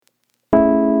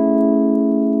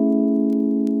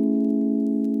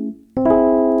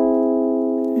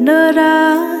Da da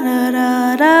da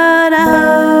da da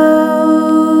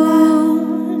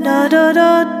da da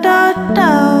da da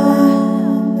da.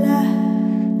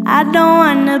 I don't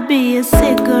wanna be a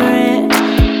cigarette.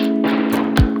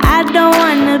 I don't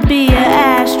wanna be an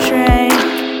ashtray.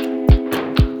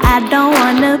 I don't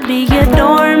wanna be a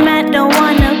doormat. Don't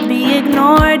wanna be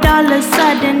ignored. All of a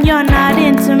sudden you're not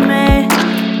into me,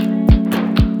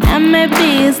 and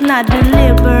maybe it's not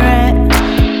deliberate.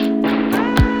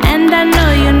 And I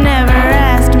know you never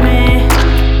asked me.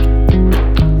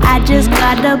 I just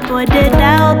gotta put it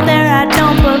out there. I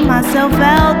don't put myself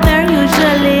out there.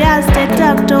 Usually I stay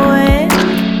tucked away,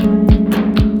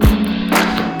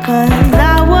 'cause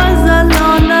I was a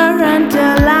loner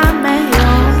until I met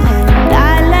you, and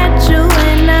I let you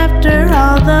in after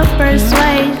all the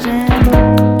persuasion,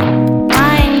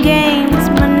 mind games,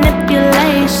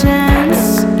 manipulations.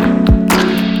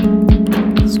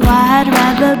 So I'd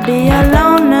rather be a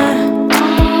loner.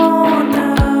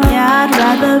 Yeah, I'd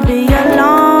rather be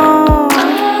alone.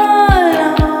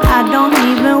 I don't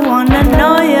even wanna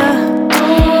know you.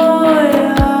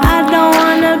 I don't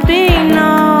wanna be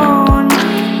known,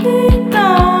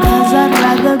 'cause I'd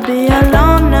rather be a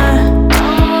loner.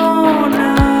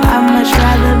 I'd much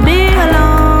rather be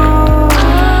alone.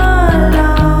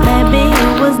 Maybe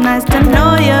it was nice to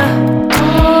know you,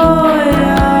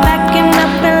 backing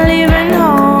up and leaving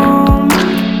home.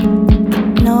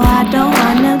 No, I don't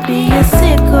wanna be a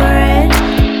cigarette.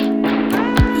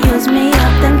 Use me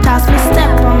up, then toss me,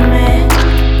 step on me.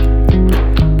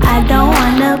 I don't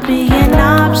wanna be an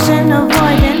option,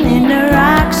 avoiding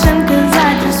interaction, 'cause I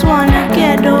just wanna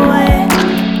get away.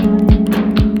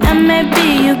 And maybe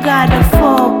you got a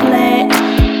full plate.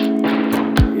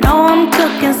 No, I'm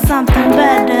cooking something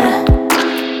better.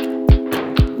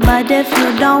 But if you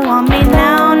don't want me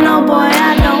now, no boy,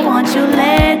 I don't want you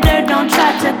later. Don't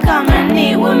try to come and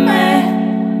eat with me,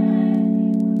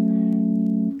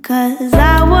 'cause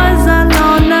I was a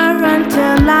loner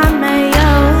until I met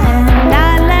you, and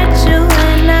I let you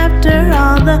in after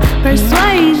all the persuasion.